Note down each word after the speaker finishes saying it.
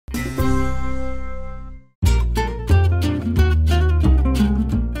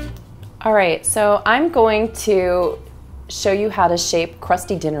All right, so I'm going to show you how to shape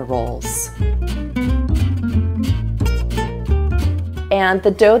crusty dinner rolls. And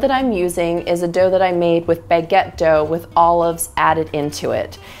the dough that I'm using is a dough that I made with baguette dough with olives added into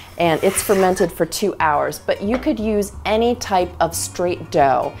it. And it's fermented for 2 hours, but you could use any type of straight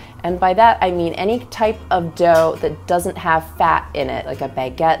dough. And by that I mean any type of dough that doesn't have fat in it, like a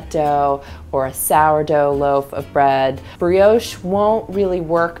baguette dough or a sourdough loaf of bread. Brioche won't really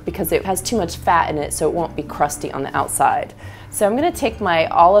work because it has too much fat in it, so it won't be crusty on the outside. So I'm going to take my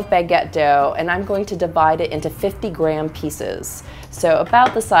olive baguette dough and I'm going to divide it into 50-gram pieces. So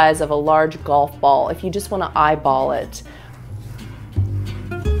about the size of a large golf ball if you just want to eyeball it.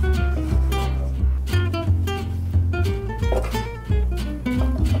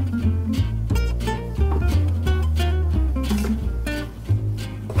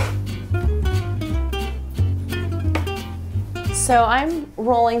 So I'm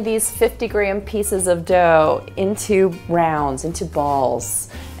rolling these 50-gram pieces of dough into rounds, into balls,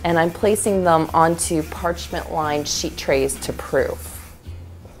 and I'm placing them onto parchment-lined sheet trays to proof.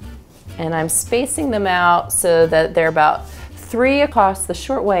 And I'm spacing them out so that they're about 3 across the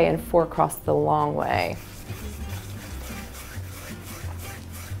short way and 4 across the long way.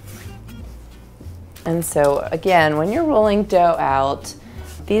 And so again, when you're rolling dough out,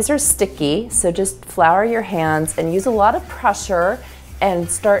 these are sticky, so just flour your hands and use a lot of pressure and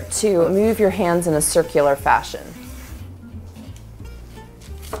start to move your hands in a circular fashion.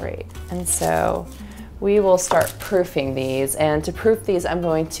 Great, and so we will start proofing these, and to proof these I'm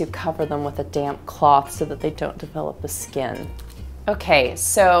going to cover them with a damp cloth so that they don't develop a skin. Okay,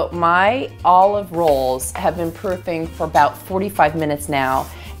 so my olive rolls have been proofing for about 45 minutes now.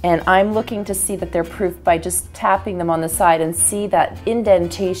 And I'm looking to see that they're proofed by just tapping them on the side and see that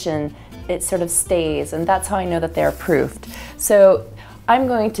indentation, it sort of stays, and that's how I know that they're proofed. So I'm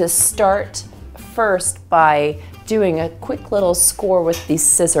going to start first by doing a quick little score with these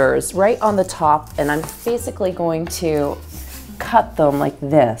scissors right on the top, and I'm basically going to cut them like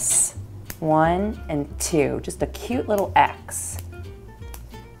this. 1 and 2, just a cute little X.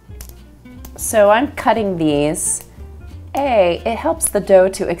 So I'm cutting these. It helps the dough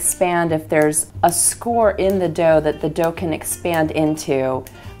to expand if there's a score in the dough that the dough can expand into.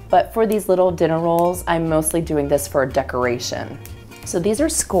 But for these little dinner rolls, I'm mostly doing this for decoration. So these are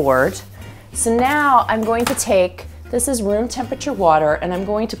scored. So now I'm going to take, this is room temperature water, and I'm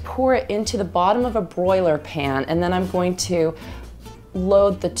going to pour it into the bottom of a broiler pan, and then I'm going to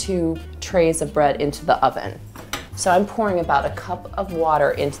load the 2 trays of bread into the oven. So I'm pouring about a cup of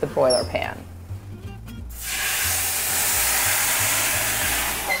water into the broiler pan.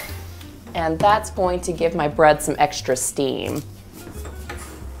 And that's going to give my bread some extra steam.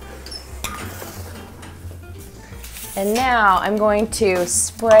 And now I'm going to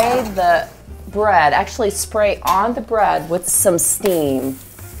spray the bread, actually spray on the bread with some steam.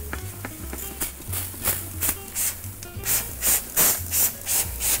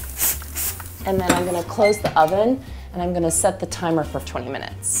 And then I'm going to close the oven and I'm going to set the timer for 20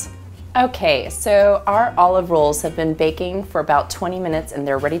 minutes. Okay, so our olive rolls have been baking for about 20 minutes and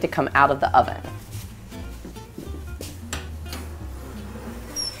they're ready to come out of the oven.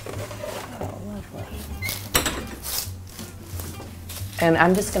 Oh, lovely. And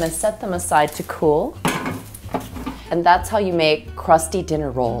I'm just going to set them aside to cool. And that's how you make crusty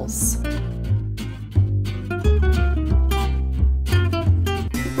dinner rolls.